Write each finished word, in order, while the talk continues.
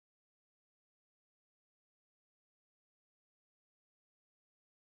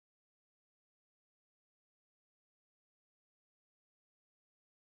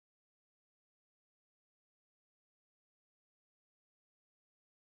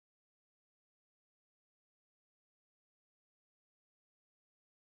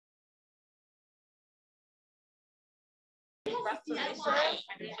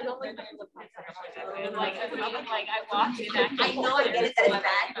I walked in that. I know I get it that it's bad.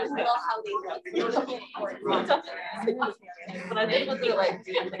 I know how they look. But I think what they're like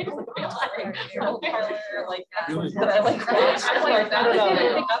doing things like but I like that.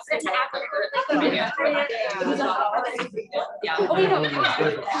 Yeah. Oh, you know,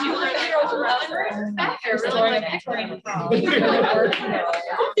 back there really like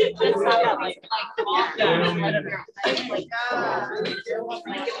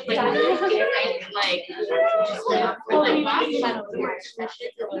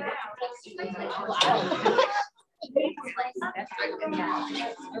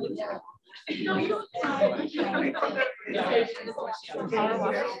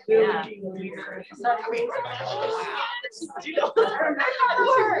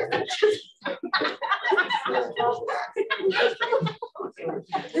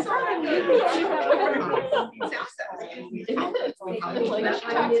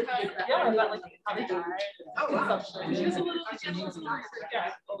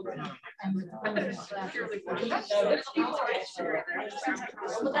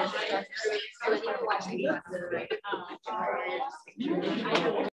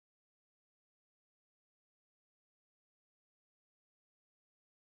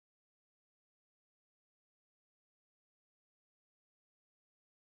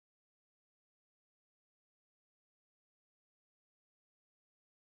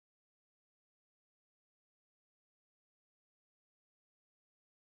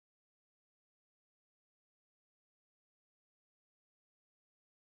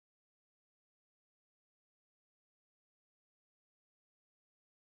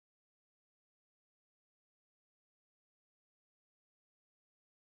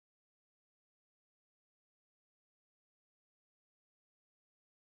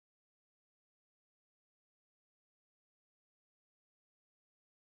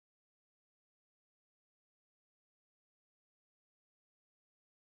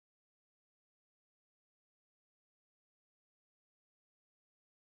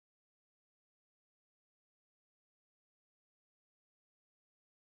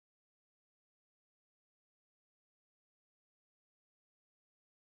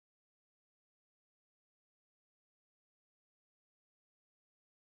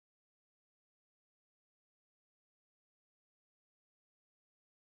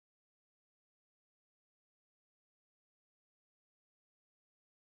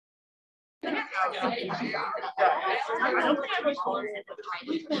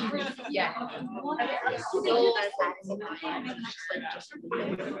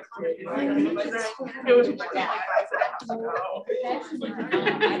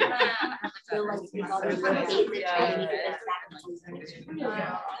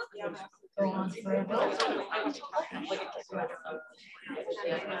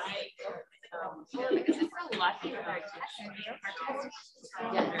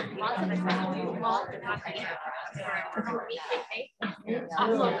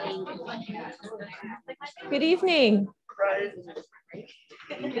Good evening.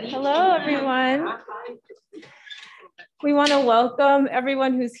 Hello, everyone. We want to welcome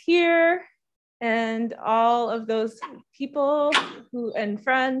everyone who's here and all of those people and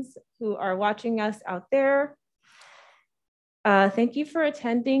friends who are watching us out there. Thank you for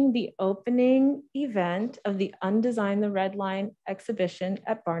attending the opening event of the Undesign the Redline exhibition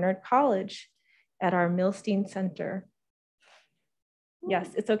at Barnard College at our Milstein Center.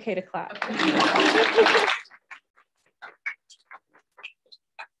 Yes, it's okay to clap.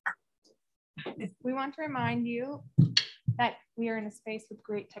 We want to remind you that we are in a space with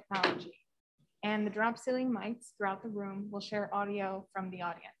great technology, and the drop ceiling mics throughout the room will share audio from the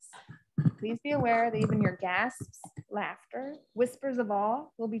audience. Please be aware that even your gasps, laughter, whispers of awe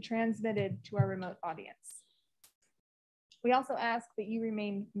will be transmitted to our remote audience. We also ask that you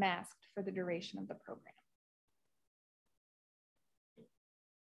remain masked for the duration of the program.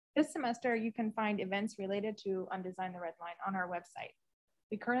 This semester, you can find events related to Undesign the Redline on our website.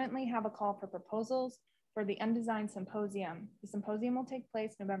 We currently have a call for proposals for the Undesign Symposium. The symposium will take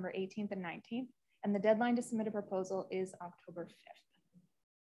place November 18th and 19th, and the deadline to submit a proposal is October 5th.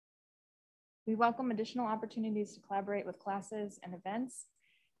 We welcome additional opportunities to collaborate with classes and events,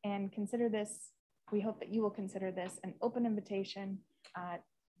 and consider this, we hope that you will consider this an open invitation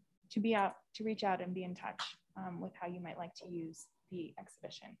to reach out and be in touch with how you might like to use the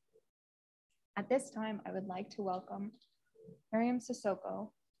exhibition. At this time, I would like to welcome Mariame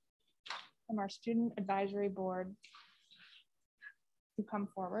Sissoko from our Student Advisory Board to come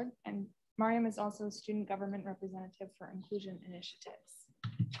forward. And Miriam is also a Student Government Representative for Inclusion Initiatives.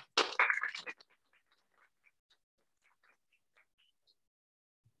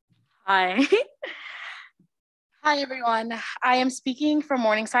 Hi. Hi, everyone. I am speaking from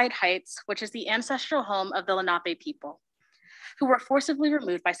Morningside Heights, which is the ancestral home of the Lenape people, who were forcibly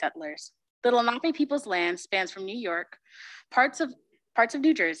removed by settlers. The Lenape people's land spans from New York, parts of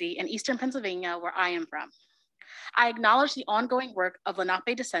New Jersey, and eastern Pennsylvania, where I am from. I acknowledge the ongoing work of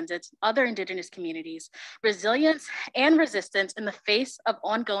Lenape descendants, other indigenous communities, resilience and resistance in the face of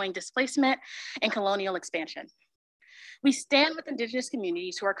ongoing displacement and colonial expansion. We stand with indigenous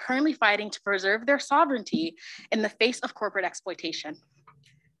communities who are currently fighting to preserve their sovereignty in the face of corporate exploitation.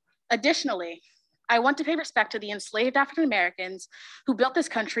 Additionally, I want to pay respect to the enslaved African Americans who built this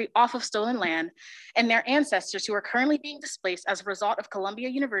country off of stolen land and their ancestors who are currently being displaced as a result of Columbia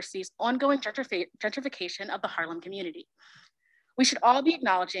University's ongoing gentrification of the Harlem community. We should all be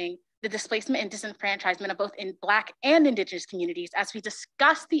acknowledging the displacement and disenfranchisement of both in Black and Indigenous communities as we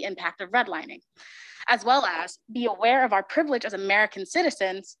discuss the impact of redlining, as well as be aware of our privilege as American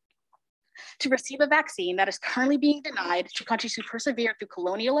citizens to receive a vaccine that is currently being denied to countries who persevere through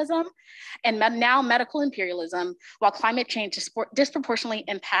colonialism and now medical imperialism, while climate change disproportionately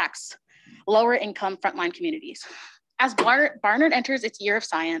impacts lower income frontline communities. As Barnard enters its year of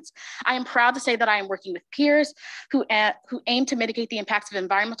science, I am proud to say that I am working with peers who aim to mitigate the impacts of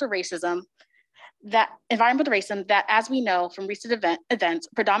environmental racism that, as we know from recent events,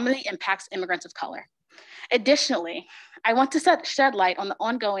 predominantly impacts immigrants of color. Additionally, I want to shed light on the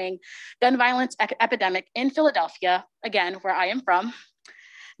ongoing gun violence epidemic in Philadelphia, again, where I am from.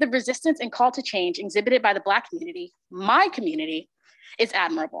 The resistance and call to change exhibited by the Black community, my community, is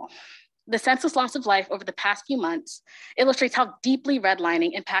admirable. The senseless loss of life over the past few months illustrates how deeply redlining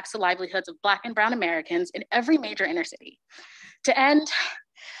impacts the livelihoods of Black and Brown Americans in every major inner city. To end,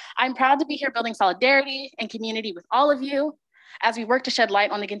 I'm proud to be here building solidarity and community with all of you as we work to shed light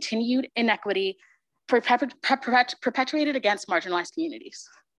on the continued inequity perpetuated against marginalized communities.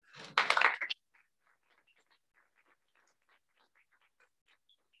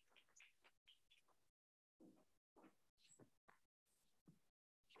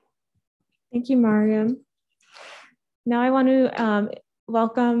 Thank you, Mariam. Now I want to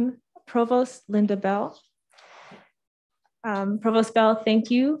welcome Provost Linda Bell. Provost Bell,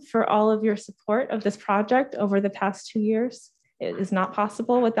 thank you for all of your support of this project over the past 2 years. It is not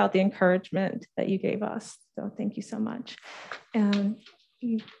possible without the encouragement that you gave us. So thank you so much. And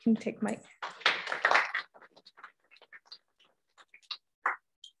you can take Mike.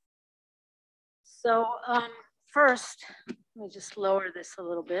 So first, let me just lower this a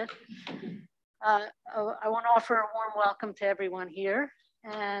little bit. I want to offer a warm welcome to everyone here,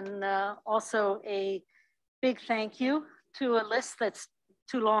 and also a big thank you to a list that's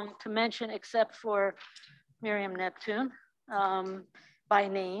too long to mention except for Miriam Neptune by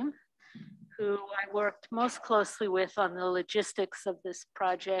name, who I worked most closely with on the logistics of this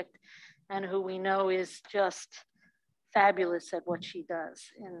project and who we know is just fabulous at what she does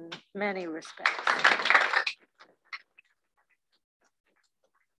in many respects.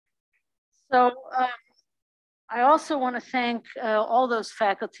 So I also want to thank all those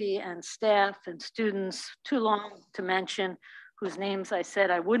faculty and staff and students, too long to mention, whose names I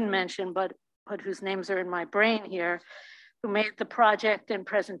said I wouldn't mention, but whose names are in my brain here, who made the project and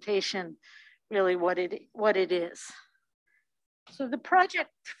presentation really what it is. So the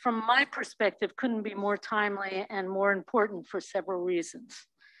project, from my perspective, couldn't be more timely and more important for several reasons.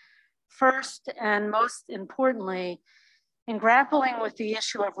 First, and most importantly, in grappling with the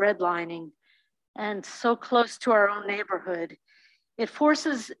issue of redlining, and so close to our own neighborhood, it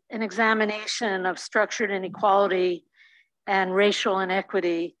forces an examination of structured inequality and racial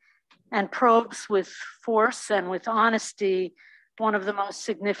inequity, and probes with force and with honesty one of the most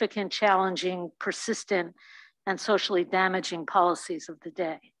significant, challenging, persistent, and socially damaging policies of the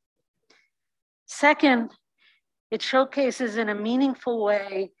day. Second, it showcases in a meaningful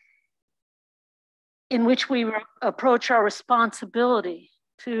way in which we approach our responsibility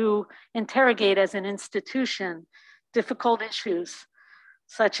to interrogate as an institution difficult issues,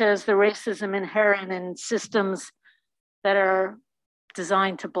 such as the racism inherent in systems that are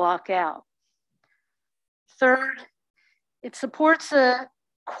designed to block out. Third, it supports a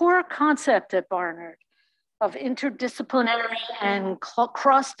core concept at Barnard of interdisciplinary and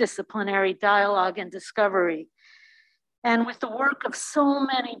cross-disciplinary dialogue and discovery. And with the work of so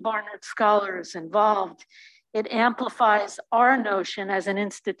many Barnard scholars involved, it amplifies our notion as an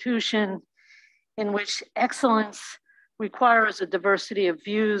institution in which excellence requires a diversity of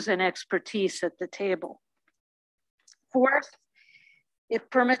views and expertise at the table. Fourth, it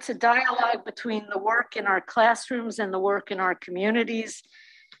permits a dialogue between the work in our classrooms and the work in our communities,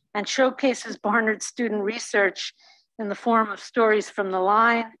 and showcases Barnard student research in the form of stories from the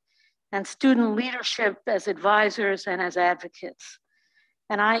line and student leadership as advisors and as advocates.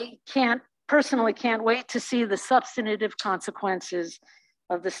 And I personally can't wait to see the substantive consequences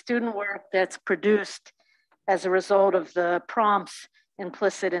of the student work that's produced as a result of the prompts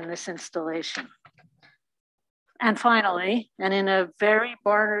implicit in this installation. And finally, and in a very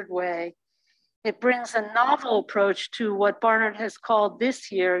Barnard way, it brings a novel approach to what Barnard has called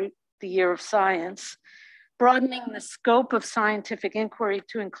this year, the Year of Science, broadening the scope of scientific inquiry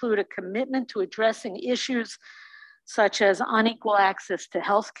to include a commitment to addressing issues such as unequal access to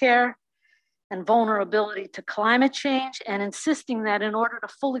healthcare and vulnerability to climate change, and insisting that in order to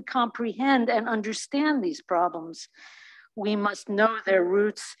fully comprehend and understand these problems, we must know their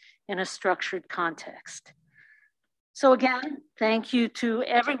roots in a structured context. So again, thank you to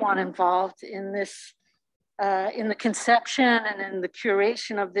everyone involved in this, in the conception and in the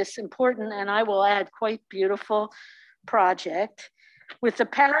curation of this important, and I will add, quite beautiful project. With the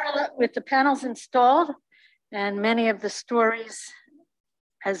panels installed and many of the stories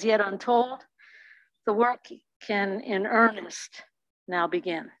as yet untold, the work can in earnest now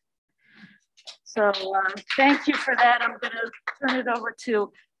begin. So thank you for that. I'm gonna turn it over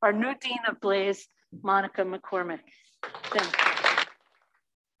to our new Dean of BLAIS, Monica McCormick. Thank you.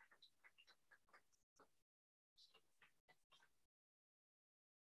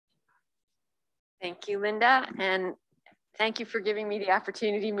 Thank you, Linda. And thank you for giving me the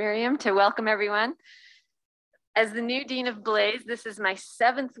opportunity, Miriam, to welcome everyone. As the new Dean of BLAIS, this is my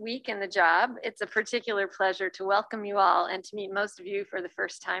 7th week in the job. It's a particular pleasure to welcome you all and to meet most of you for the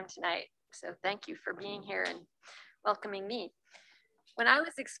first time tonight. So thank you for being here and welcoming me. When I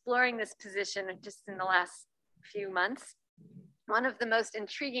was exploring this position just in the last few months, one of the most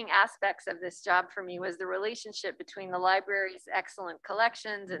intriguing aspects of this job for me was the relationship between the library's excellent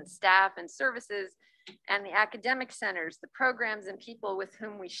collections and staff and services and the academic centers, the programs and people with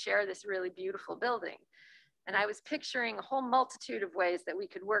whom we share this really beautiful building. And I was picturing a whole multitude of ways that we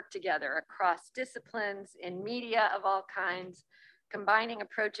could work together across disciplines, in media of all kinds, combining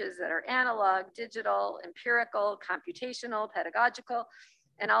approaches that are analog, digital, empirical, computational, pedagogical,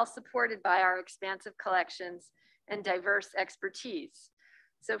 and all supported by our expansive collections and diverse expertise.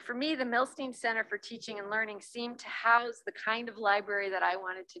 So for me, the Milstein Center for Teaching and Learning seemed to house the kind of library that I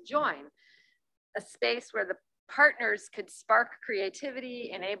wanted to join, a space where the partners could spark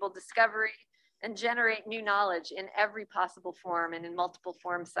creativity, enable discovery, and generate new knowledge in every possible form and in multiple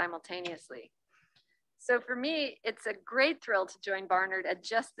forms simultaneously. So for me, it's a great thrill to join Barnard at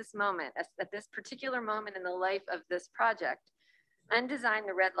just this moment, at this particular moment in the life of this project. Undesign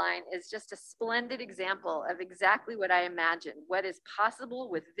the Redline is just a splendid example of exactly what I imagine, what is possible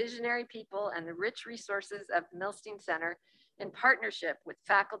with visionary people and the rich resources of the Milstein Center in partnership with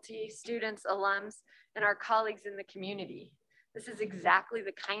faculty, students, alums, and our colleagues in the community. This is exactly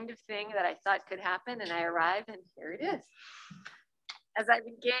the kind of thing that I thought could happen, and I arrived, and here it is. As I've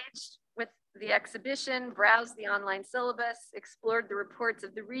engaged with the exhibition, browsed the online syllabus, explored the reports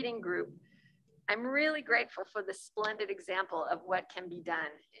of the reading group, I'm really grateful for the splendid example of what can be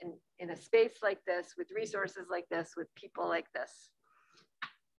done in a space like this, with resources like this, with people like this.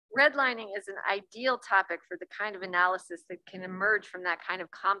 Redlining is an ideal topic for the kind of analysis that can emerge from that kind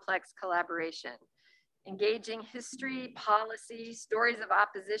of complex collaboration. Engaging history, policy, stories of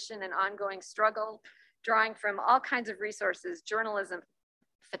opposition and ongoing struggle, drawing from all kinds of resources, journalism,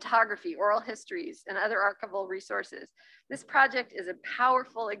 photography, oral histories, and other archival resources. This project is a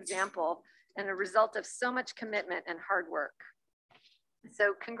powerful example and a result of so much commitment and hard work.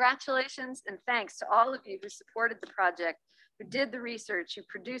 So congratulations and thanks to all of you who supported the project, who did the research, who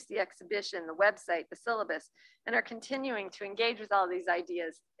produced the exhibition, the website, the syllabus, and are continuing to engage with all these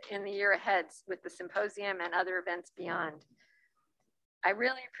ideas in the year ahead with the symposium and other events beyond. I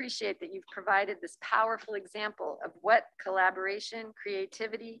really appreciate that you've provided this powerful example of what collaboration,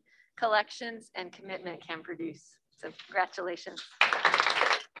 creativity, collections, and commitment can produce. So congratulations.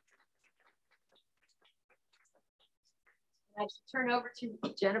 I should turn over to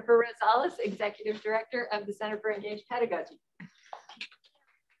Jennifer Rosales, Executive Director of the Center for Engaged Pedagogy.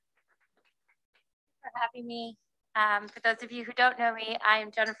 For having me. For those of you who don't know me, I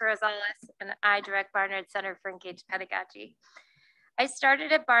am Jennifer Rosales, and I direct Barnard's Center for Engaged Pedagogy. I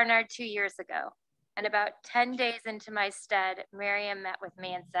started at Barnard 2 years ago, and about 10 days into my stead, Miriam met with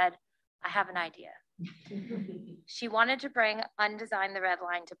me and said, I have an idea. She wanted to bring Undesign the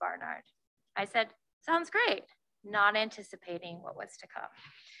Redline to Barnard. I said, sounds great, not anticipating what was to come.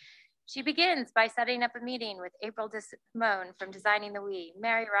 She begins by setting up a meeting with April DeSimone from Designing the We,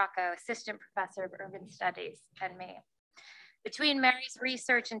 Mary Rocco, Assistant Professor of Urban Studies, and me. Between Mary's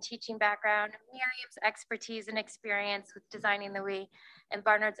research and teaching background, Miriam's expertise and experience with designing the we, and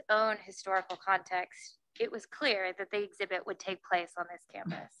Barnard's own historical context, it was clear that the exhibit would take place on this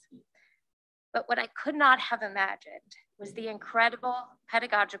campus. But what I could not have imagined was the incredible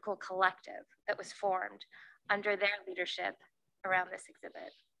pedagogical collective that was formed under their leadership around this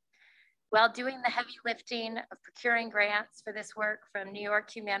exhibit. While doing the heavy lifting of procuring grants for this work from New York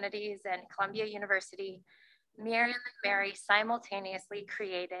Humanities and Columbia University, Miriam and Mary simultaneously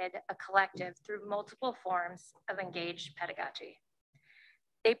created a collective through multiple forms of engaged pedagogy.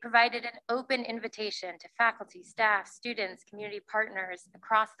 They provided an open invitation to faculty, staff, students, community partners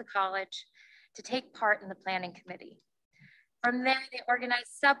across the college to take part in the planning committee. From there, they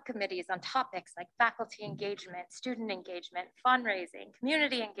organized subcommittees on topics like faculty engagement, student engagement, fundraising,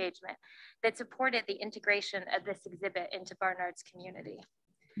 community engagement that supported the integration of this exhibit into Barnard's community.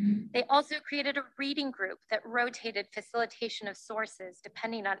 They also created a reading group that rotated facilitation of sources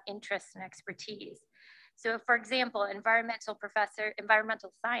depending on interests and expertise. So for example, environmental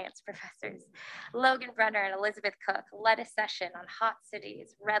science professors, Logan Brenner and Elizabeth Cook led a session on hot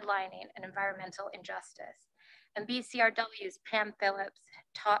cities, redlining, and environmental injustice. And BCRW's Pam Phillips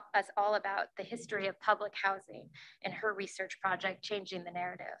taught us all about the history of public housing in her research project, Changing the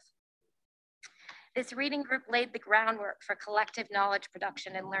Narrative. This reading group laid the groundwork for collective knowledge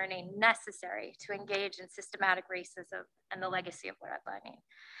production and learning necessary to engage in systematic racism and the legacy of redlining.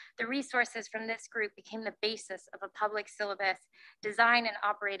 The resources from this group became the basis of a public syllabus designed and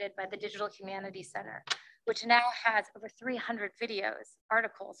operated by the Digital Humanities Center, which now has over 300 videos,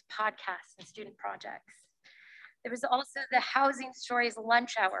 articles, podcasts, and student projects. There was also the Housing Stories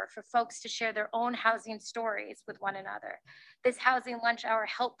lunch hour for folks to share their own housing stories with one another. This housing lunch hour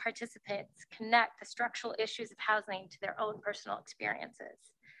helped participants connect the structural issues of housing to their own personal experiences.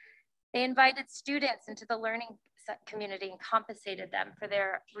 They invited students into the learning community and compensated them for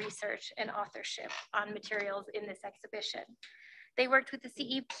their research and authorship on materials in this exhibition. They worked with the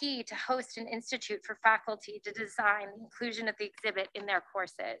CEP to host an institute for faculty to design the inclusion of the exhibit in their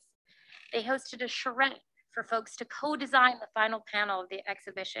courses. They hosted a charrette for folks to co-design the final panel of the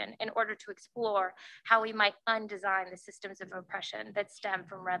exhibition in order to explore how we might undesign the systems of oppression that stem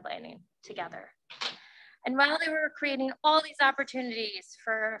from redlining together. And while they were creating all these opportunities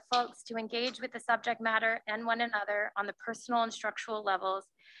for folks to engage with the subject matter and one another on the personal and structural levels,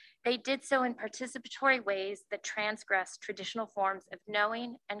 they did so in participatory ways that transgress traditional forms of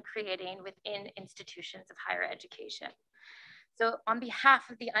knowing and creating within institutions of higher education. So on behalf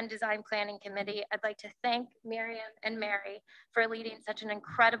of the Undesign Planning Committee, I'd like to thank Miriam and Mary for leading such an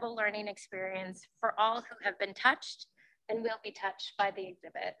incredible learning experience for all who have been touched and will be touched by the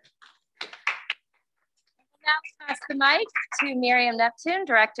exhibit. Now pass the mic to Miriam Neptune,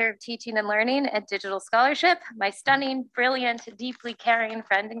 Director of Teaching and Learning at Digital Scholarship, my stunning, brilliant, deeply caring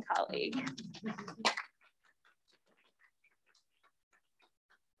friend and colleague.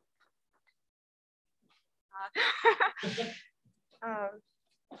 I'm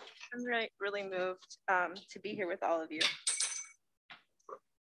really moved to be here with all of you.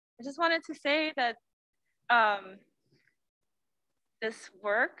 I just wanted to say that this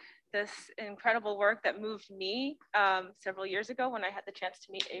incredible work that moved me several years ago when I had the chance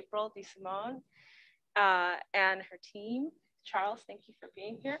to meet April DeSimone and her team, Charles, thank you for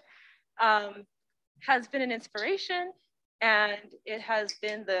being here, has been an inspiration, and it has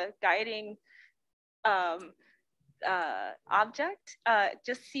been the guiding object.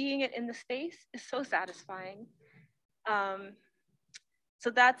 Just seeing it in the space is so satisfying. So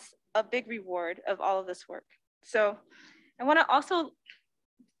that's a big reward of all of this work. So I want to also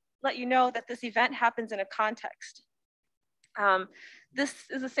let you know that this event happens in a context. This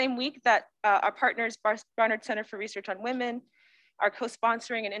is the same week that our partners, Barnard Center for Research on Women, are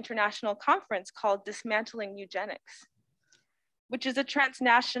co-sponsoring an international conference called Dismantling Eugenics, which is a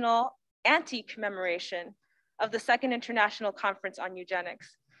transnational anti-commemoration of the Second International Conference on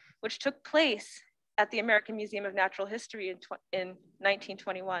Eugenics, which took place at the American Museum of Natural History in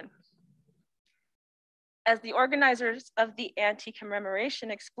 1921. As the organizers of the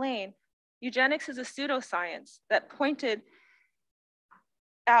anti-commemoration explain, eugenics is a pseudoscience that pointed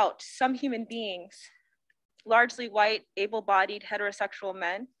out some human beings, largely white, able-bodied, heterosexual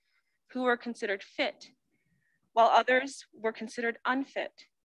men, who were considered fit, while others were considered unfit.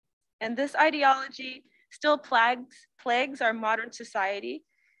 And this ideology still plagues our modern society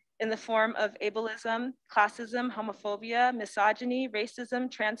in the form of ableism, classism, homophobia, misogyny, racism,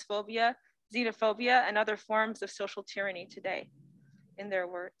 transphobia, xenophobia, and other forms of social tyranny today, in their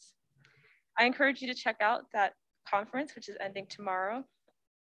words. I encourage you to check out that conference, which is ending tomorrow.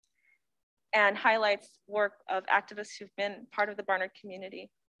 and highlights work of activists who've been part of the Barnard community.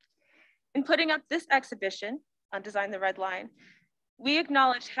 In putting up this exhibition, Undesign the Redline, we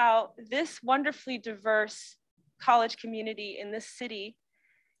acknowledge how this wonderfully diverse college community in this city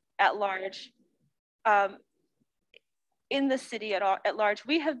at large,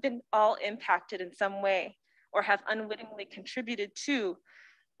 we have been all impacted in some way or have unwittingly contributed to,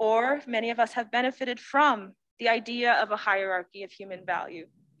 or many of us have benefited from the idea of a hierarchy of human value.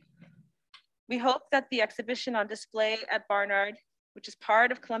 We hope that the exhibition on display at Barnard, which is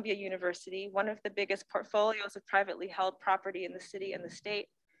part of Columbia University, one of the biggest portfolios of privately held property in the city and the state,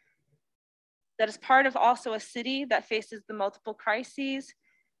 that is part of also a city that faces the multiple crises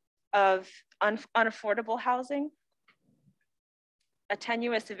of unaffordable housing, a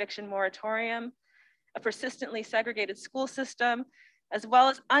tenuous eviction moratorium, a persistently segregated school system, as well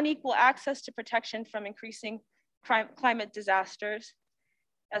as unequal access to protection from increasing climate disasters,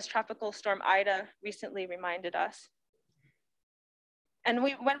 as Tropical Storm Ida recently reminded us. And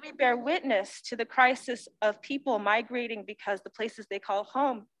when we bear witness to the crisis of people migrating because the places they call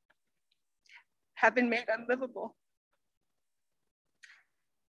home have been made unlivable,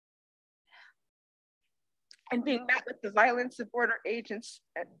 and being met with the violence of border agents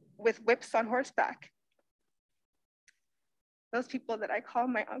with whips on horseback. Those people that I call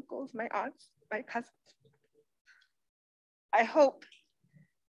my uncles, my aunts, my cousins. I hope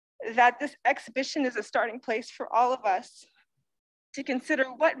that this exhibition is a starting place for all of us to consider,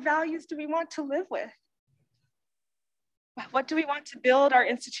 what values do we want to live with? What do we want to build our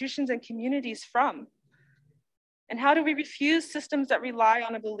institutions and communities from? And how do we refuse systems that rely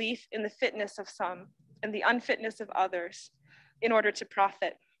on a belief in the fitness of some and the unfitness of others in order to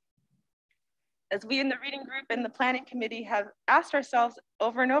profit? As we in the reading group and the planning committee have asked ourselves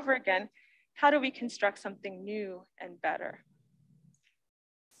over and over again, how do we construct something new and better?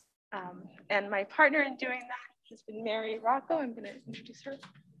 And my partner in doing that has been Rocco. I'm going to introduce her.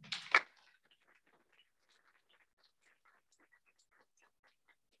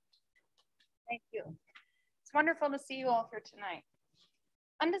 Thank you. It's wonderful to see you all here tonight.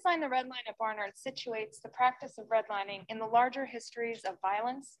 Undesign the Redline at Barnard situates the practice of redlining in the larger histories of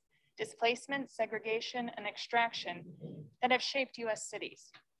violence, displacement, segregation, and extraction that have shaped US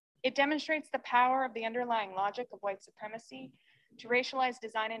cities. It demonstrates the power of the underlying logic of white supremacy to racialize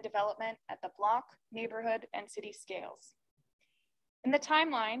design and development at the block, neighborhood, and city scales. In the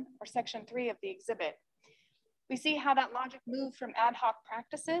timeline, or section 3 of the exhibit, we see how that logic moved from ad hoc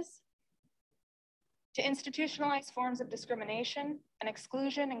practices to institutionalized forms of discrimination and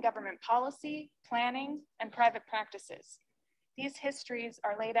exclusion in government policy, planning, and private practices. These histories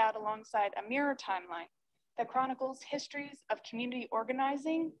are laid out alongside a mirror timeline that chronicles histories of community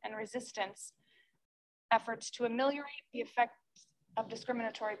organizing and resistance efforts to ameliorate the effects of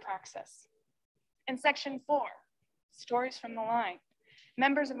discriminatory praxis. In section 4, stories from the line,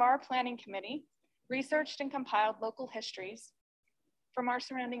 members of our planning committee researched and compiled local histories from our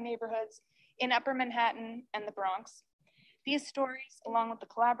surrounding neighborhoods in Upper Manhattan and the Bronx. These stories, along with the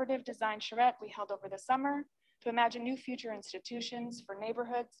collaborative design charrette we held over the summer to imagine new future institutions for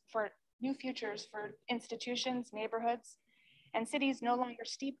neighborhoods, for new futures for institutions, neighborhoods, and cities no longer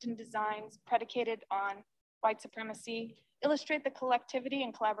steeped in designs predicated on white supremacy, illustrate the collectivity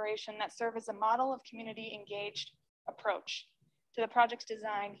and collaboration that serve as a model of community engaged approach to the project's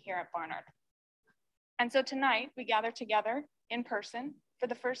design here at Barnard. And so tonight we gather together in person for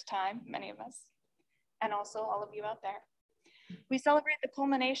the first time, many of us, and also all of you out there. We celebrate the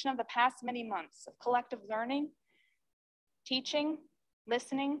culmination of the past many months of collective learning, teaching,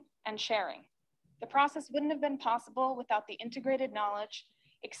 listening, and sharing. The process wouldn't have been possible without the integrated knowledge,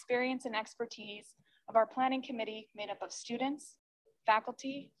 experience, and expertise of our planning committee made up of students,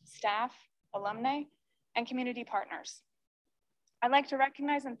 faculty, staff, alumni, and community partners. I'd like to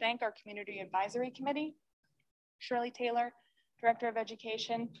recognize and thank our community advisory committee, Shirley Taylor, Director of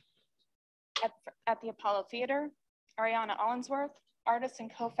Education at the Apollo Theater, Ariana Allensworth, artist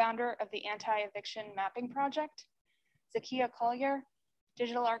and co-founder of the Anti-Eviction Mapping Project, Zakia Collier,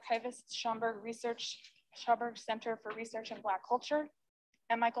 Digital Archivist, Schomburg Center for Research in Black Culture,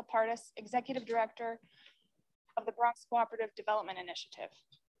 and Michael Pardis, Executive Director of the Bronx Cooperative Development Initiative.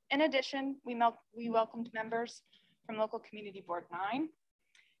 In addition, we welcomed members from Local Community Board 9,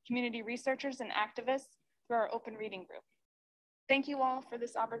 community researchers and activists through our open reading group. Thank you all for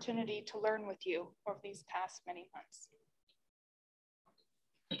this opportunity to learn with you over these past many months.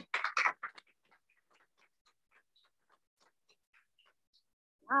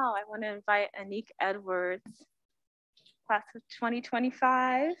 Now I want to invite Anique Edwards, class of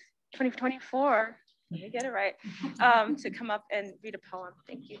 2024, let me get it right, to come up and read a poem.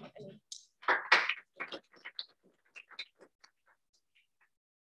 Thank you, Anique.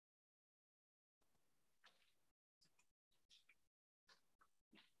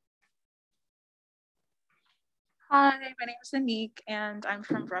 Hi, my name is Anique and I'm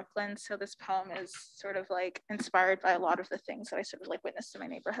from Brooklyn. So this poem is sort of like inspired by a lot of the things that I sort of like witnessed in my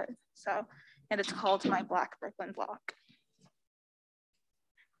neighborhood. And it's called My Black Brooklyn Block.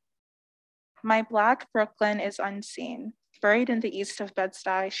 My Black Brooklyn is unseen. Buried in the east of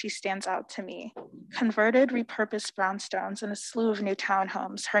Bed-Stuy, she stands out to me. Converted, repurposed brownstones and a slew of new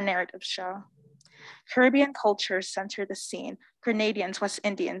townhomes, her narratives show. Caribbean cultures center the scene, Grenadians, West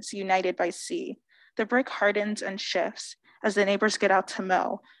Indians, united by sea. The brick hardens and shifts as the neighbors get out to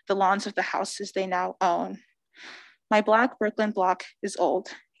mow the lawns of the houses they now own. My Black Brooklyn block is old.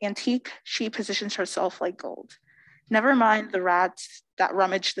 Antique, she positions herself like gold. Never mind the rats that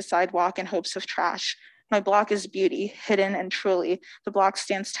rummage the sidewalk in hopes of trash. My block is beauty, hidden and truly. The block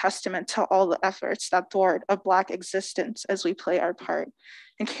stands testament to all the efforts that thwart a Black existence as we play our part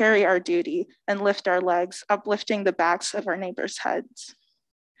and carry our duty and lift our legs, uplifting the backs of our neighbors' heads.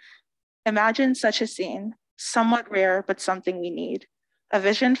 Imagine such a scene, somewhat rare, but something we need. A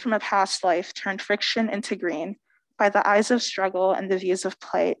vision from a past life turned friction into green. By the eyes of struggle and the views of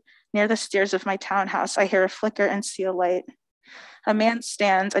plight, near the stairs of my townhouse, I hear a flicker and see a light. A man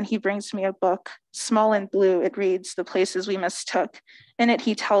stands and he brings me a book. Small and blue, it reads, The Places We Mistook. In it,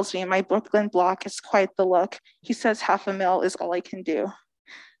 he tells me my Brooklyn block is quite the look. He says $500,000 is all I can do.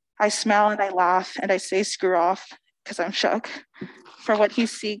 I smile and I laugh and I say screw off because I'm shook. For what he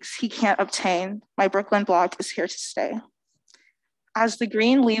seeks, he can't obtain. My Brooklyn block is here to stay. As the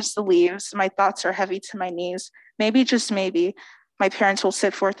green leaves the leaves, my thoughts are heavy to my knees. Maybe, just maybe, my parents will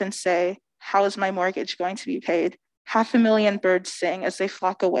sit forth and say, how is my mortgage going to be paid? 500,000 birds sing as they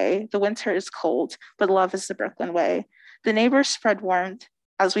flock away. The winter is cold, but love is the Brooklyn way. The neighbors spread warmth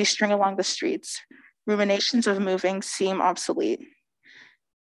as we string along the streets. Ruminations of moving seem obsolete.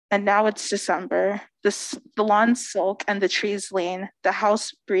 And now it's December. The lawns sulk and the trees lean. The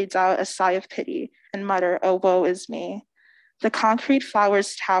house breathes out a sigh of pity and mutter, oh, woe is me. The concrete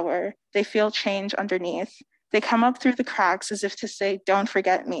flowers tower. They feel change underneath. They come up through the cracks as if to say, don't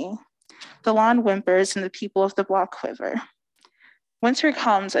forget me. The lawn whimpers and the people of the block quiver. Winter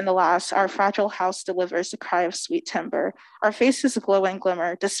comes and alas, our fragile house delivers a cry of sweet timber. Our faces glow and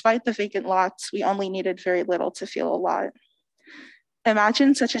glimmer. Despite the vacant lots, we only needed very little to feel a lot.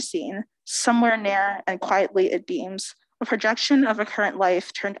 Imagine such a scene. Somewhere near and quietly it beams. A projection of a current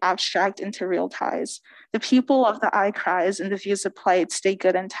life turned abstract into real ties. The people of the eye cries and the views of plight stay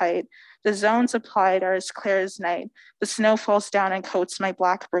good and tight. The zones applied are as clear as night. The snow falls down and coats my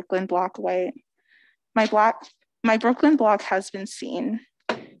Black Brooklyn block white. My Brooklyn block has been seen.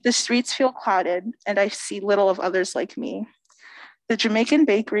 The streets feel clouded and I see little of others like me. The Jamaican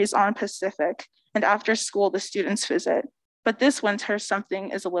bakeries on Pacific and after school the students visit. But this winter, something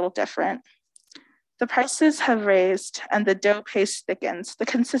is a little different. The prices have raised and the dough paste thickens. The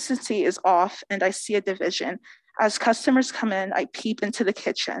consistency is off and I see a division. As customers come in, I peep into the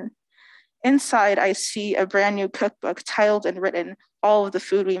kitchen. Inside, I see a brand new cookbook, tiled and written, all of the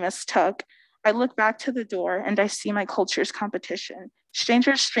food we mistook. I look back to the door and I see my culture's competition.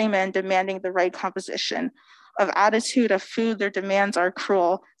 Strangers stream in demanding the right composition. Of attitude of food, their demands are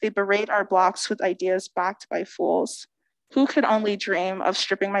cruel. They berate our blocks with ideas backed by fools. Who could only dream of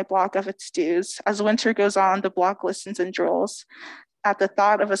stripping my block of its dues? As winter goes on, the block listens and drools at the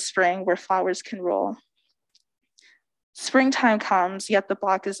thought of a spring where flowers can roll. Springtime comes, yet the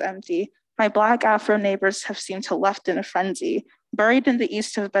block is empty. My Black Afro neighbors have seemed to left in a frenzy. Buried in the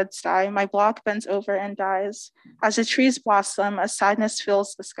east of Bed-Stuy, my block bends over and dies. As the trees blossom, a sadness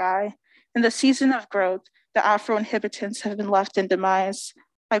fills the sky. In the season of growth, the Afro inhabitants have been left in demise.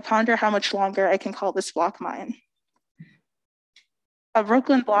 I ponder how much longer I can call this block mine. A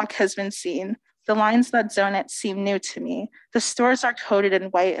Brooklyn block has been seen. The lines that zone it seem new to me. The stores are coated in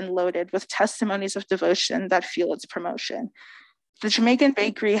white and loaded with testimonies of devotion that fuel its promotion. The Jamaican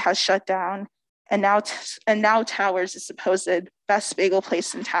bakery has shut down and now towers the supposed best bagel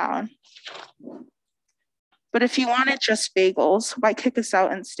place in town. But if you wanted just bagels, why kick us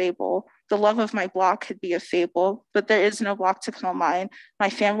out unstable? The love of my block could be a fable, but there is no block to call mine. My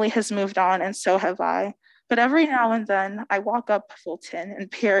family has moved on and so have I. But every now and then I walk up Fulton and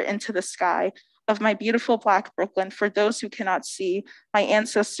peer into the sky of my beautiful Black Brooklyn for those who cannot see, my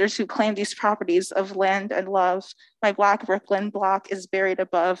ancestors who claimed these properties of land and love. My Black Brooklyn block is buried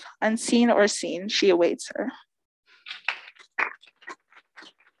above, unseen or seen, she awaits her.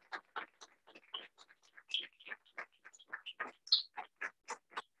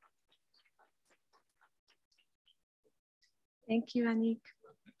 Thank you, Anique.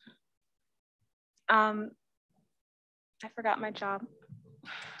 I forgot my job.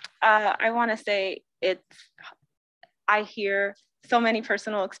 I want to say I hear so many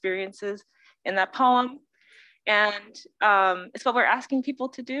personal experiences in that poem. And it's what we're asking people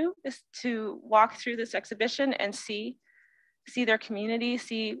to do, is to walk through this exhibition and see their community,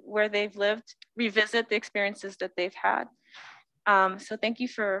 see where they've lived, revisit the experiences that they've had. So thank you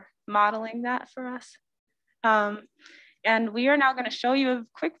for modeling that for us. And we are now going to show you a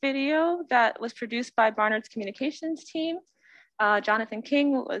quick video that was produced by Barnard's communications team. Jonathan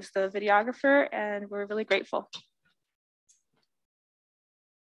King was the videographer, and we're really grateful.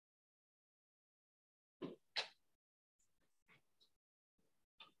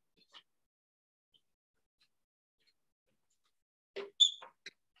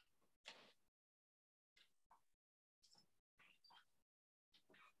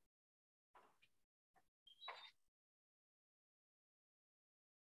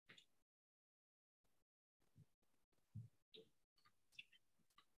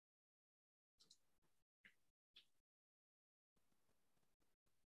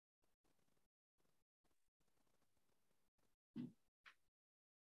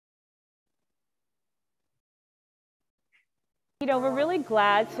 You know, we're really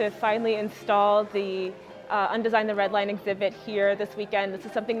glad to finally install the Undesign the Redline exhibit here this weekend. This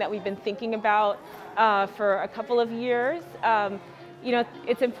is something that we've been thinking about for a couple of years. You know,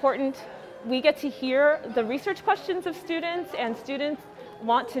 it's important. We get to hear the research questions of students, and students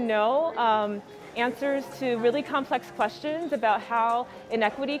want to know answers to really complex questions about how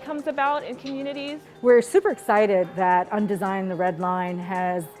inequity comes about in communities. We're super excited that Undesign the Redline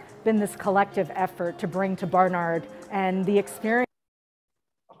has been this collective effort to bring to Barnard and the experience.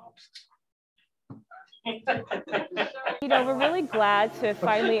 You know, we're really glad to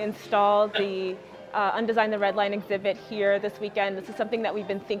finally install the Undesign the Redline exhibit here this weekend. This is something that we've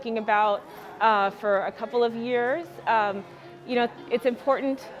been thinking about for a couple of years. You know, it's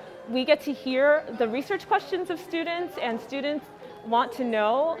important. We get to hear the research questions of students, and students want to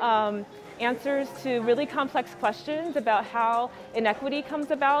know answers to really complex questions about how inequity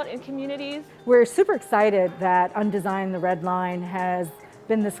comes about in communities. We're super excited that Undesign the Redline has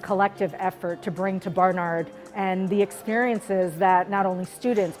been this collective effort to bring to Barnard and the experiences that not only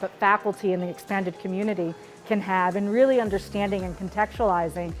students but faculty and the expanded community can have in really understanding and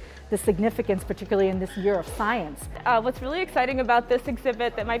contextualizing the significance, particularly in this year of science. What's really exciting about this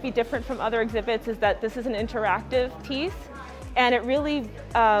exhibit that might be different from other exhibits is that this is an interactive piece. And it really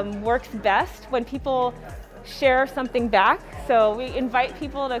works best when people share something back. So we invite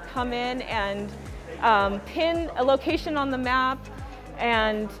people to come in and pin a location on the map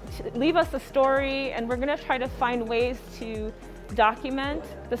and leave us a story. And we're going to try to find ways to document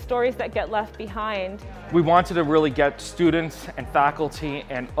the stories that get left behind. We wanted to really get students and faculty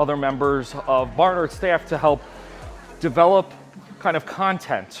and other members of Barnard staff to help develop kind of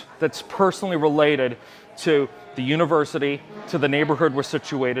content that's personally related to the university, to the neighborhood we're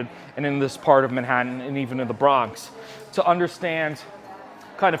situated, and in this part of Manhattan and even in the Bronx, to understand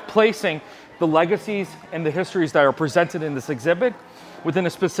kind of placing the legacies and the histories that are presented in this exhibit within a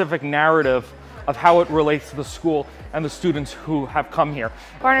specific narrative of how it relates to the school and the students who have come here.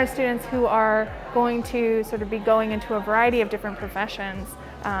 Barnard students who are going to sort of be going into a variety of different professions,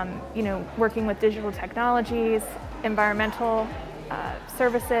 you know, working with digital technologies, environmental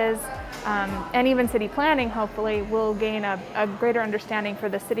services, and even city planning, hopefully, will gain a greater understanding for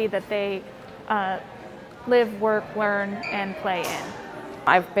the city that they live, work, learn, and play in.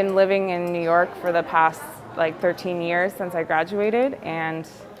 I've been living in New York for the past like 13 years since I graduated, and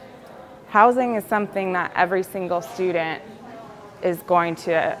housing is something that every single student is going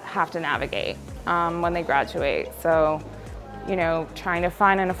to have to navigate when they graduate. So, you know, trying to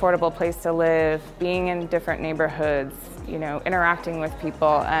find an affordable place to live, being in different neighborhoods, you know, interacting with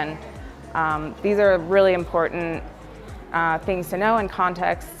people, and these are really important things to know and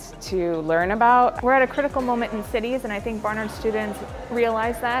context to learn about. We're at a critical moment in cities, and I think Barnard students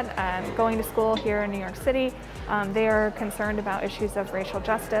realize that. Going to school here in New York City, they are concerned about issues of racial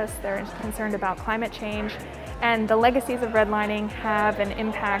justice, they're concerned about climate change, and the legacies of redlining have an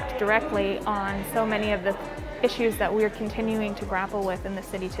impact directly on so many of the issues that we're continuing to grapple with in the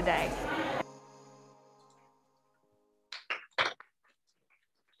city today.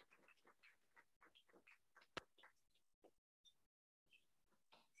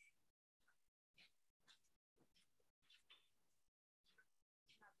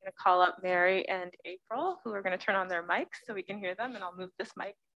 I'm going to call up Mary and April, who are going to turn on their mics so we can hear them, and I'll move this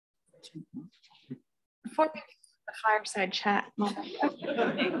mic. Before we the fireside chat moment,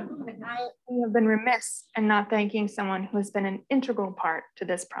 we have been remiss in not thanking someone who has been an integral part to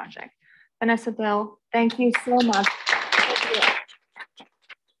this project. Vanessa Bill, thank you so much. Thank you.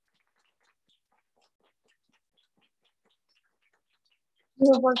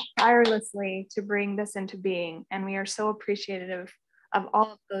 You have worked tirelessly to bring this into being, and we are so appreciative of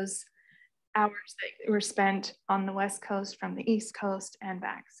all of those hours that were spent on the West Coast, from the East Coast and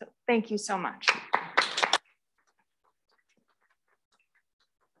back. So thank you so much.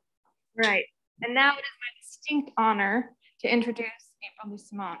 Right, and now it is my distinct honor to introduce April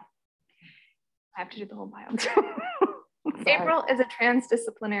DeSimone. I have to do the whole bio. April is a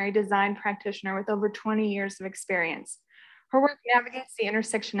transdisciplinary design practitioner with over 20 years of experience. Her work navigates the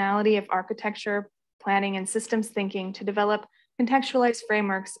intersectionality of architecture, planning, and systems thinking to develop contextualized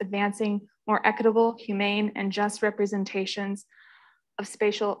frameworks advancing more equitable, humane, and just representations of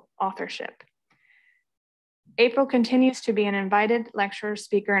spatial authorship. April continues to be an invited lecturer,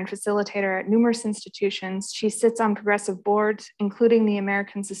 speaker, and facilitator at numerous institutions. She sits on progressive boards, including the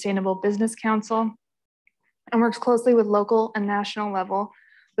American Sustainable Business Council, and works closely with local and national level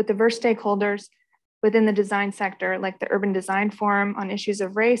with diverse stakeholders within the design sector, like the Urban Design Forum on issues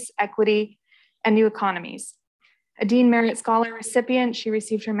of race, equity, and new economies. A Dean Merit Scholar recipient, she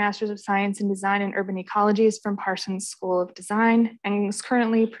received her Master's of Science in Design and Urban Ecologies from Parsons School of Design and is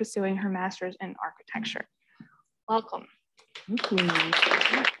currently pursuing her Master's in Architecture. Welcome. Thank you.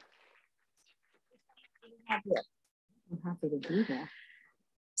 I'm happy to be there.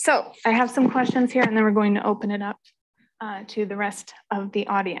 So I have some questions here, and then we're going to open it up to the rest of the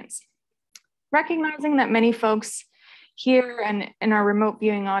audience. Recognizing that many folks here and in our remote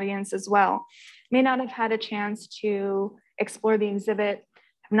viewing audience as well may not have had a chance to explore the exhibit,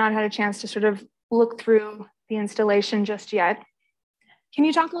 have not had a chance to sort of look through the installation just yet. Can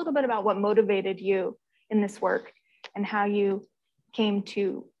you talk a little bit about what motivated you in this work and how it came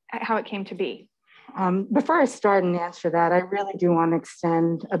to be? Before I start and answer that, I really do want to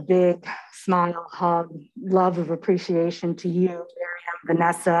extend a big smile, hug, love of appreciation to you, Miriam,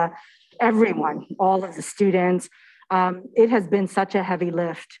 Vanessa, everyone, all of the students. It has been such a heavy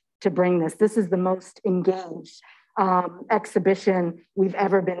lift to bring this. This is the most engaged exhibition we've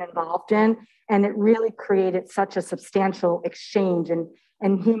ever been involved in. And it really created such a substantial exchange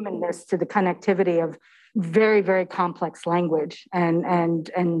and humanness to the connectivity of very, very complex language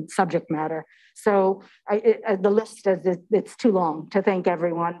and subject matter. So the list it's too long to thank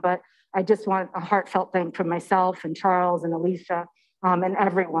everyone, but I just want a heartfelt thank from myself and Charles and Alicia and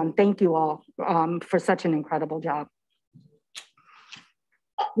everyone. Thank you all for such an incredible job.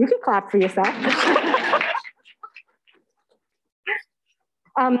 You can clap for yourself.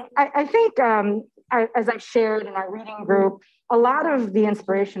 I think, as I've shared in our reading group, a lot of the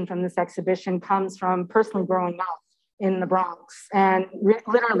inspiration from this exhibition comes from personally growing up in the Bronx and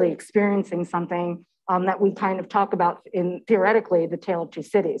literally experiencing something that we kind of talk about in theoretically the Tale of Two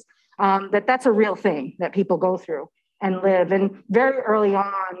Cities, that's a real thing that people go through and live. And very early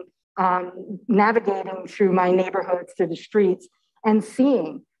on, navigating through my neighborhoods, through the streets, and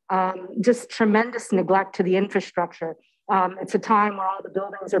seeing just tremendous neglect to the infrastructure. It's a time where all the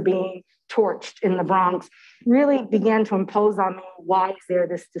buildings are being torched in the Bronx, really began to impose on me, why is there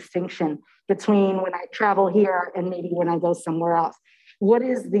this distinction between when I travel here and maybe when I go somewhere else? What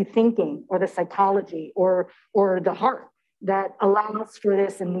is the thinking or the psychology or the heart that allows for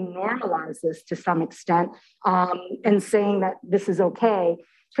this, and we normalize this to some extent, and saying that this is okay,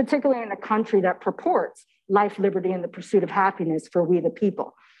 particularly in a country that purports life, liberty, and the pursuit of happiness for we the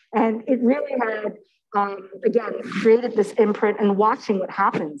people. And it really had, again, created this imprint and watching what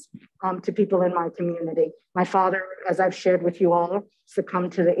happens to people in my community. My father, as I've shared with you all,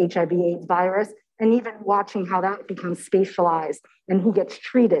 succumbed to the HIV/AIDS virus, and even watching how that becomes spatialized and who gets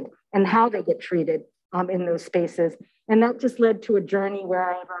treated and how they get treated in those spaces. And that just led to a journey where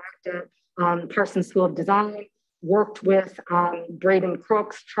I arrived at Parsons School of Design, worked with Braden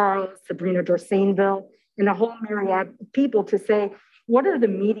Crooks, Charles, Sabrina Dorsainville, and a whole myriad of people to say, what are the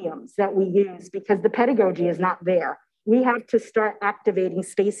mediums that we use? Because the pedagogy is not there. We have to start activating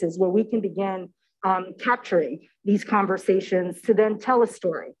spaces where we can begin capturing these conversations to then tell a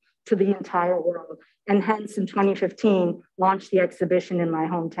story to the entire world. And hence in 2015, launched the exhibition in my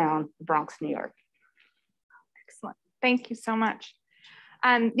hometown, Bronx, New York. Excellent, thank you so much.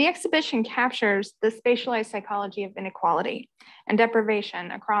 The exhibition captures the spatialized psychology of inequality and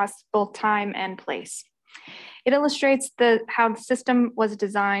deprivation across both time and place. It illustrates how the system was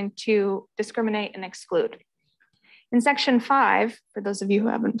designed to discriminate and exclude. In section 5, for those of you who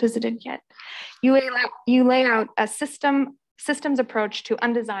haven't visited yet, you lay out a systems approach to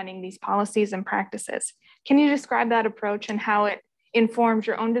undesigning these policies and practices. Can you describe that approach and how it informs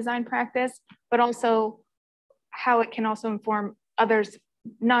your own design practice, but also how it can also inform others,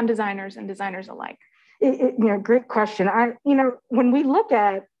 non-designers and designers alike? Great question. When we look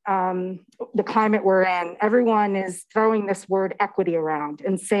at the climate we're in, everyone is throwing this word equity around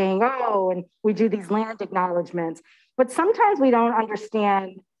and saying, oh, and we do these land acknowledgements. But sometimes we don't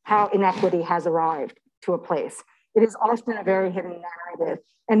understand how inequity has arrived to a place. It is often a very hidden narrative.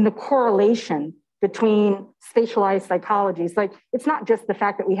 And the correlation between spatialized psychologies, like it's not just the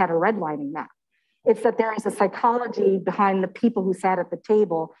fact that we had a redlining map. It's that there is a psychology behind the people who sat at the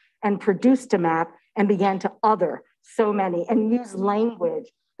table and produced a map and began to other so many and use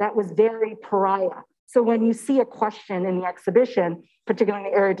language that was very pariah. So when you see a question in the exhibition, particularly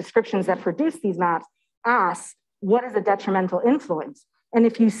in the area descriptions that produce these maps, ask, what is a detrimental influence? And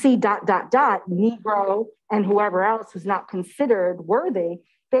if you see ... Negro and whoever else who's not considered worthy,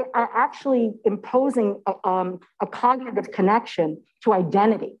 they are actually imposing a cognitive connection to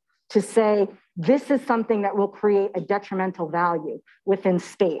identity to say, this is something that will create a detrimental value within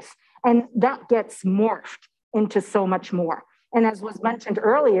space. And that gets morphed into so much more. And as was mentioned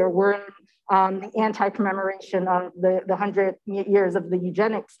earlier, we're in the anti-commemoration of the 100 years of the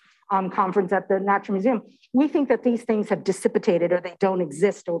eugenics conference at the Natural Museum. We think that these things have dissipated or they don't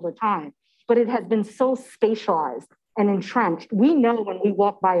exist over time, but it has been so spatialized and entrenched. We know when we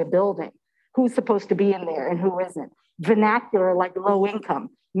walk by a building who's supposed to be in there and who isn't. Vernacular like low income,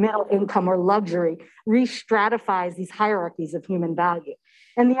 middle income, or luxury re-stratifies these hierarchies of human value.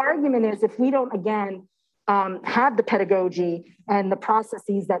 And the argument is if we don't, again, have the pedagogy and the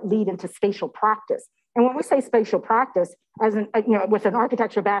processes that lead into spatial practice. And when we say spatial practice, as an, with an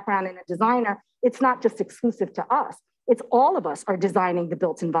architecture background and a designer, it's not just exclusive to us. It's all of us are designing the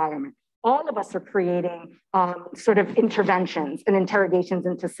built environment. All of us are creating sort of interventions and interrogations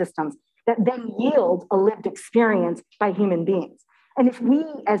into systems that then yield a lived experience by human beings. And if we,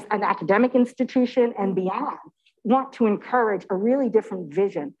 as an academic institution and beyond, want to encourage a really different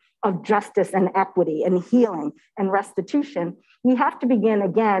vision of justice and equity and healing and restitution, we have to begin,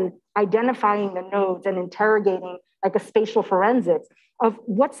 again, identifying the nodes and interrogating like a spatial forensics of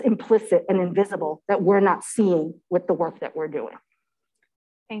what's implicit and invisible that we're not seeing with the work that we're doing.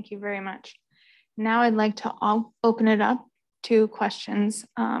 Thank you very much. Now I'd like to open it up to questions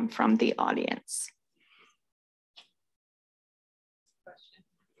from the audience.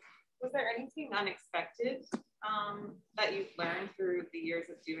 Was there anything unexpected that you've learned through the years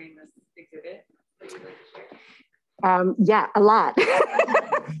of doing this exhibit that you'd like to share? Yeah, a lot.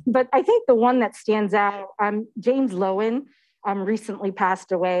 But I think the one that stands out, James Lowen recently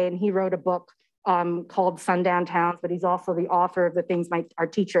passed away, and he wrote a book called Sundown Towns, but he's also the author of the things our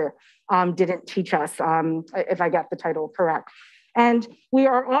teacher didn't teach us, if I got the title correct. And we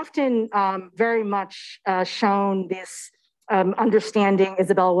are often very much shown this understanding.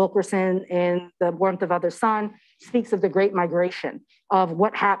 Isabella Wilkerson in The Warmth of Other Sun speaks of the Great Migration, of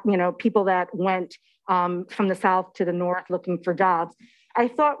what happened, people that went from the South to the North looking for jobs. I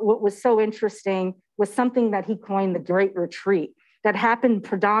thought what was so interesting was something that he coined the Great Retreat that happened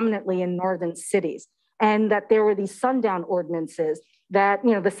predominantly in northern cities, and that there were these sundown ordinances that,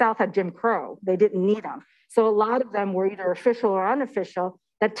 the South had Jim Crow, they didn't need them. So a lot of them were either official or unofficial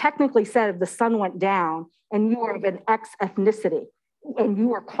that technically said if the sun went down and you were of an X ethnicity and you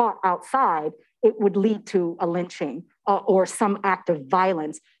were caught outside, it would lead to a lynching or some act of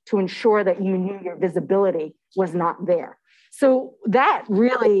violence to ensure that you knew your visibility was not there. So that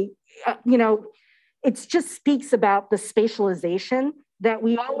really, it just speaks about the spatialization that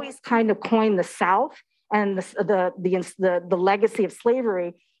we always kind of coin the South and the legacy of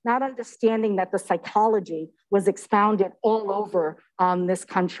slavery, not understanding that the psychology was expounded all over this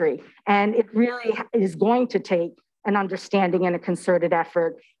country. And it really is going to take an understanding and a concerted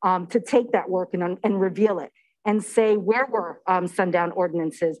effort to take that work and reveal it and say where were sundown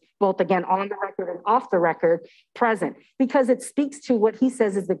ordinances, both again on the record and off the record, present, because it speaks to what he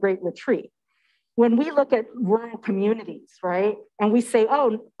says is the Great Retreat. When we look at rural communities, right, and we say,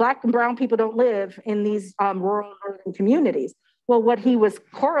 oh, Black and brown people don't live in these rural urban communities. Well, what he was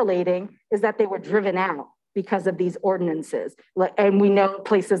correlating is that they were driven out because of these ordinances. And we know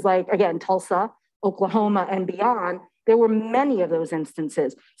places like, again, Tulsa, Oklahoma, and beyond, there were many of those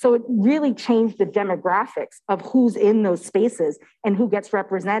instances. So it really changed the demographics of who's in those spaces and who gets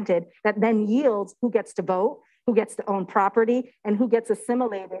represented, that then yields who gets to vote, who gets to own property, and who gets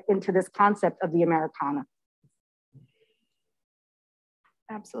assimilated into this concept of the Americana.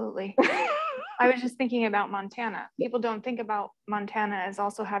 Absolutely. I was just thinking about Montana. People don't think about Montana as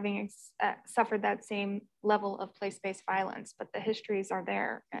also having suffered that same level of place-based violence, but the histories are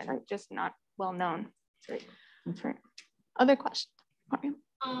there and right. Just not well known. That's right. That's right. Other questions?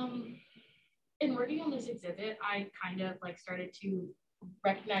 In working on this exhibit, I kind of started to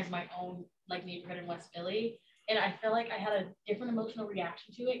recognize my own neighborhood in West Philly. and I feel like I had a different emotional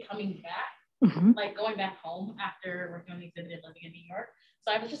reaction to it coming back, like going back home after working on the exhibit and living in New York.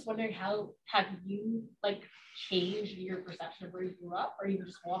 So I was just wondering, how have you like changed your perception of where you grew up, or you were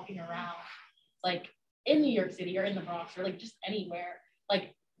just walking around like in New York City or in the Bronx or like just anywhere,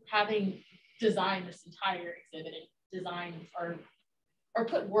 like having designed this entire exhibit and designed or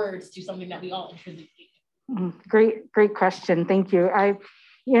put words to something that we all intrinsically do? Great question. Thank you.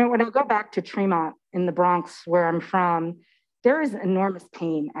 When I go back to Tremont in the Bronx, where I'm from, there is enormous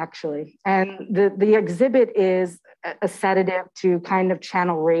pain, actually. And the exhibit is a sedative to kind of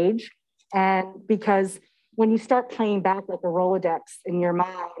channel rage. And because when you start playing back like a Rolodex in your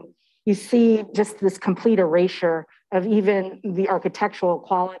mind, you see just this complete erasure of even the architectural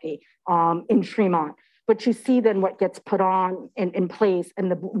quality in Tremont. But you see then what gets put on in place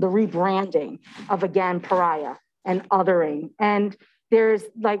and the rebranding of, again, pariah and othering. And there's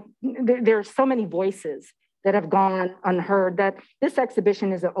so many voices that have gone unheard, that this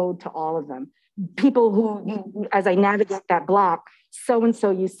exhibition is an ode to all of them. People who, as I navigate that block,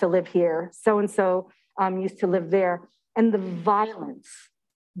 so-and-so used to live here, so-and-so used to live there, and the violence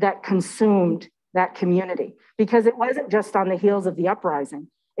that consumed that community. Because it wasn't just on the heels of the uprising.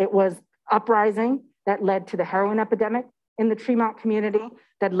 It was uprising that led to the heroin epidemic in the Tremont community,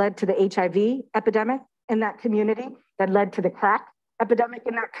 that led to the HIV epidemic in that community, that led to the crack epidemic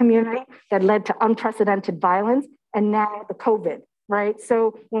in that community, that led to unprecedented violence, and now the COVID, right?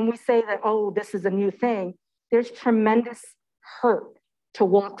 So when we say that, oh, this is a new thing, there's tremendous hurt to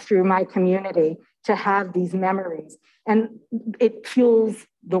walk through my community, to have these memories. And it fuels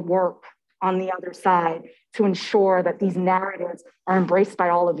the work on the other side to ensure that these narratives are embraced by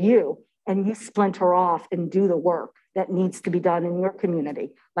all of you, and you splinter off and do the work that needs to be done in your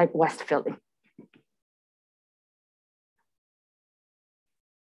community, like West Philly.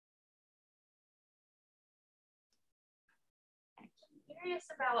 Curious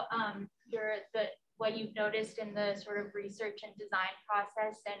about what you've noticed in the sort of research and design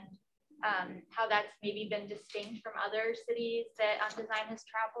process, and how that's maybe been distinct from other cities that Undesign has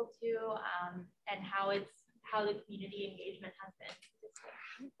traveled to, and how the community engagement has been.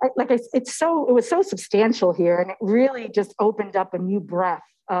 It was so substantial here, and it really just opened up a new breath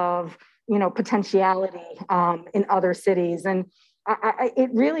of potentiality in other cities. And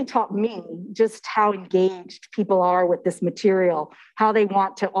it really taught me just how engaged people are with this material, how they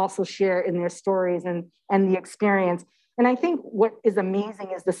want to also share in their stories and the experience. And I think what is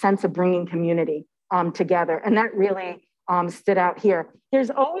amazing is the sense of bringing community together. And that really stood out here. There's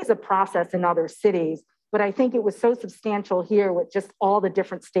always a process in other cities, but I think it was so substantial here with just all the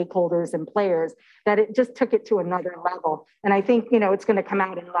different stakeholders and players that it just took it to another level. And I think, it's going to come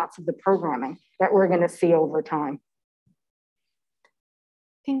out in lots of the programming that we're going to see over time.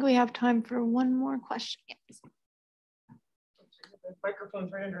 I think we have time for one more question.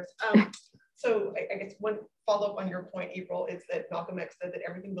 Microphone's right under us. So I guess one follow-up on your point, April, is that Malcolm X said that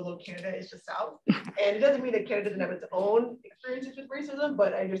everything below Canada is just South. And it doesn't mean that Canada doesn't have its own experiences with racism,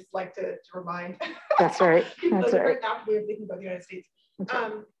 but I just like to remind that's right. That's right. After way of thinking about the United States.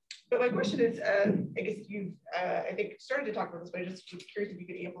 But my question is, I guess you've, I think, started to talk about this, but I just was curious if you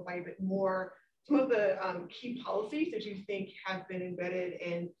could amplify a bit more some of the key policies that you think have been embedded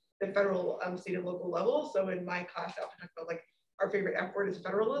in the federal, state, and local level. So in my class, I often talk about our favorite F word is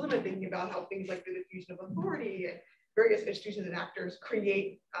federalism, and thinking about how things like the diffusion of authority and various institutions and actors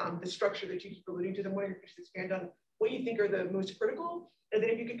create the structure that you keep alluding to. I'm wondering if you could just expand on what you think are the most critical, and then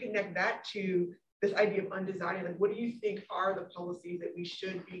if you could connect that to this idea of undesigning, what do you think are the policies that we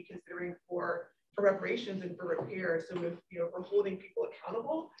should be considering for reparations and for repair? So if we're holding people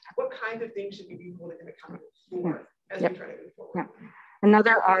accountable, what kinds of things should we be holding them accountable for as we try to move forward? Yeah.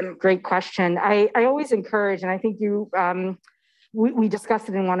 Another great question. I always encourage, and I think we discussed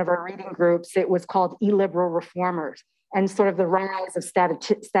it in one of our reading groups. It was called illiberal reformers, and sort of the rise of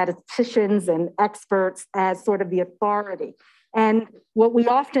statisticians and experts as sort of the authority. And what we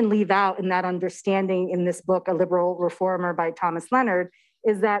often leave out in that understanding in this book, A Liberal Reformer by Thomas Leonard,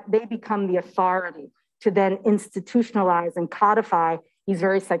 is that they become the authority to then institutionalize and codify these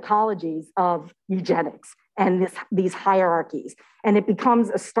very psychologies of eugenics and these hierarchies. And it becomes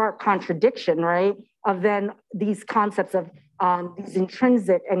a stark contradiction, right, of then these concepts of these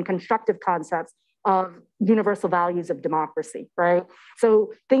intrinsic and constructive concepts of universal values of democracy, right?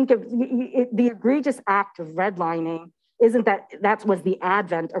 So think of the egregious act of redlining isn't that was the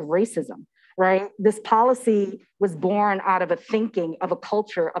advent of racism, right? This policy was born out of a thinking, of a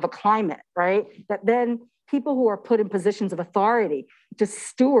culture, of a climate, right? That then people who are put in positions of authority to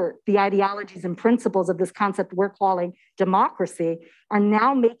steward the ideologies and principles of this concept we're calling democracy are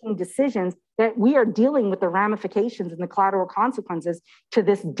now making decisions that we are dealing with the ramifications and the collateral consequences to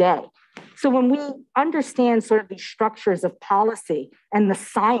this day. So when we understand sort of these structures of policy and the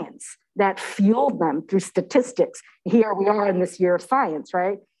science that fueled them through statistics, here we are in this year of science,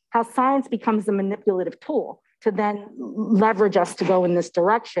 right? How science becomes a manipulative tool to then leverage us to go in this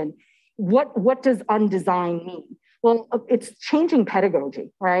direction. What does undesign mean? Well, it's changing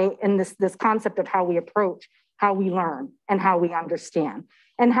pedagogy, right? And this concept of how we approach, how we learn, and how we understand.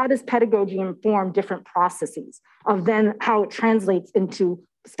 And how does pedagogy inform different processes of then how it translates into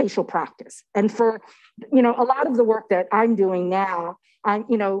spatial practice? And for, a lot of the work that I'm doing now,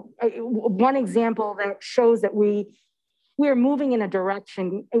 one example that shows that we're moving in a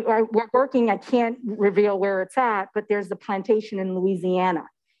direction, we're working, I can't reveal where it's at, but there's a plantation in Louisiana.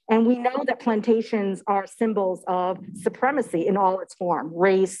 And we know that plantations are symbols of supremacy in all its form,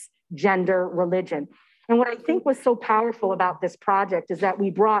 race, gender, religion. And what I think was so powerful about this project is that we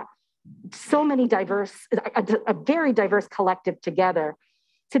brought so many a very diverse collective together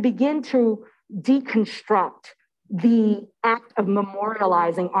to begin to deconstruct the act of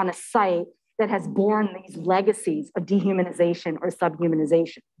memorializing on a site that has borne these legacies of dehumanization or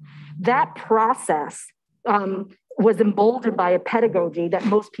subhumanization. That process was emboldened by a pedagogy that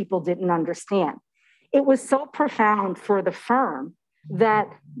most people didn't understand. It was so profound for the firm that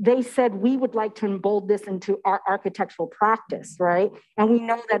they said, we would like to embolden this into our architectural practice, right? And we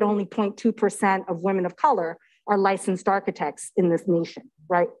know that only 0.2% of women of color are licensed architects in this nation,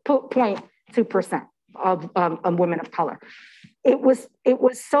 right? 0.2% of women of color. It was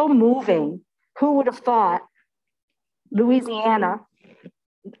so moving. Who would have thought Louisiana,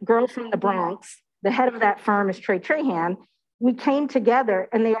 girl from the Bronx, the head of that firm is Trey Trahan, we came together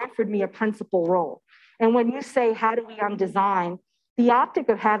and they offered me a principal role. And when you say, how do we undesign, the optic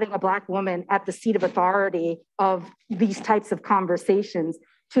of having a Black woman at the seat of authority of these types of conversations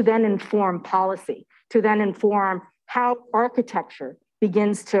to then inform policy, to then inform how architecture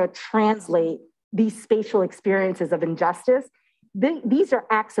begins to translate these spatial experiences of injustice. These are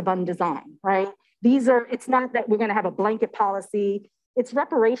acts of undesign, right? It's not that we're gonna have a blanket policy, it's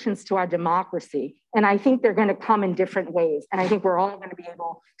reparations to our democracy. And I think they're gonna come in different ways. And I think we're all gonna be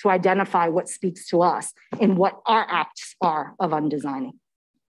able to identify what speaks to us and what our acts are of undesigning.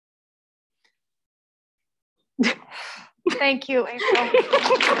 Thank you, April.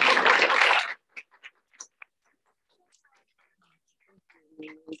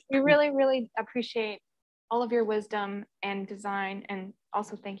 We really, really appreciate all of your wisdom and design, and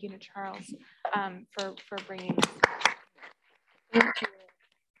also thank you to Charles for bringing this. Thank you.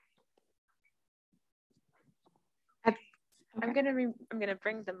 I'm gonna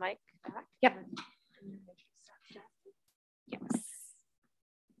bring the mic back. Yep. Yes.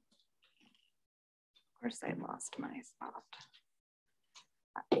 Of course, I lost my spot.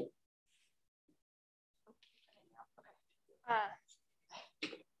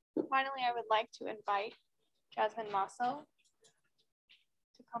 Finally, I would like to invite Jazmin Maço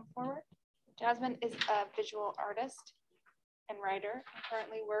to come forward. Jazmin is a visual artist and writer and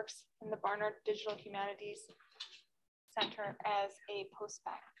currently works in the Barnard Digital Humanities Center as a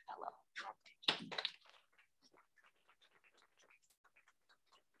postbac fellow.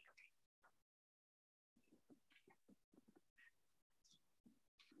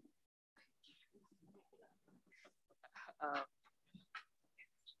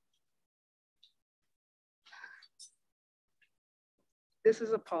 This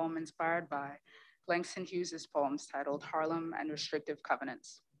is a poem inspired by Langston Hughes's poems titled Harlem and Restrictive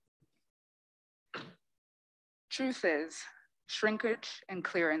Covenants. Truth is, shrinkage and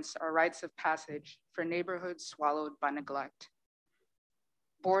clearance are rites of passage for neighborhoods swallowed by neglect.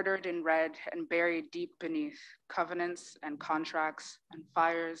 Bordered in red and buried deep beneath covenants and contracts and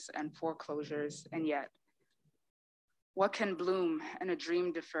fires and foreclosures, and yet, what can bloom in a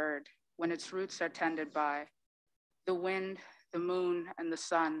dream deferred when its roots are tended by the wind, the moon, and the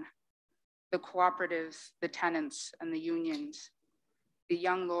sun, the cooperatives, the tenants, and the unions, the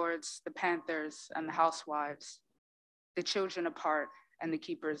young lords, the panthers, and the housewives, the children apart, and the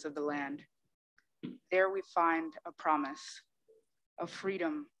keepers of the land. There we find a promise of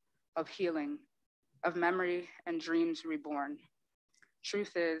freedom, of healing, of memory and dreams reborn.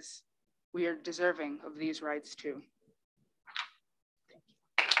 Truth is, we are deserving of these rights too.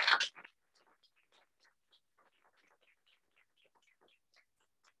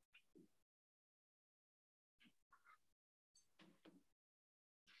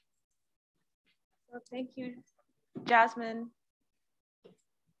 So thank you, Jazmin.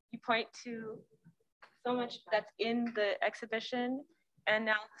 You point to so much that's in the exhibition. And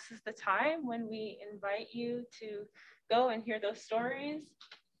now this is the time when we invite you to go and hear those stories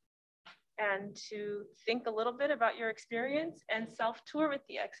and to think a little bit about your experience and self-tour with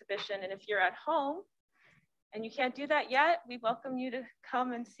the exhibition. And if you're at home and you can't do that yet, we welcome you to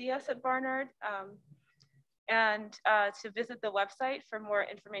come and see us at Barnard and to visit the website for more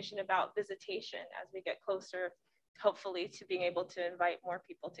information about visitation as we get closer, hopefully, to being able to invite more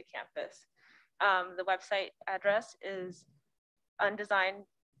people to campus. The website address is Undesign.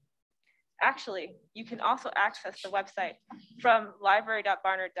 Actually, you can also access the website from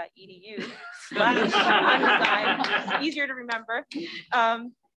library.barnard.edu/undesign. It's easier to remember. Would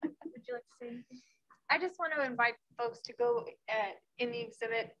you like to say anything? I just want to invite folks to go in the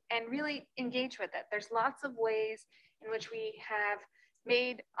exhibit and really engage with it. There's lots of ways in which we have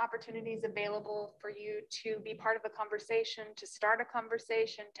made opportunities available for you to be part of a conversation, to start a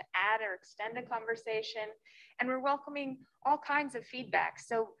conversation, to add or extend a conversation. And we're welcoming all kinds of feedback.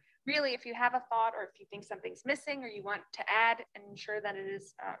 So really, if you have a thought or if you think something's missing or you want to add and ensure that it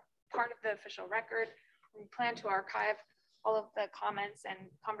is part of the official record, we plan to archive all of the comments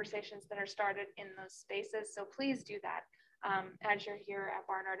and conversations that are started in those spaces. So please do that as you're here at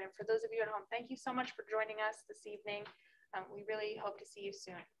Barnard. And for those of you at home, thank you so much for joining us this evening. We really hope to see you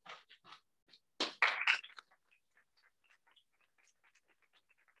soon.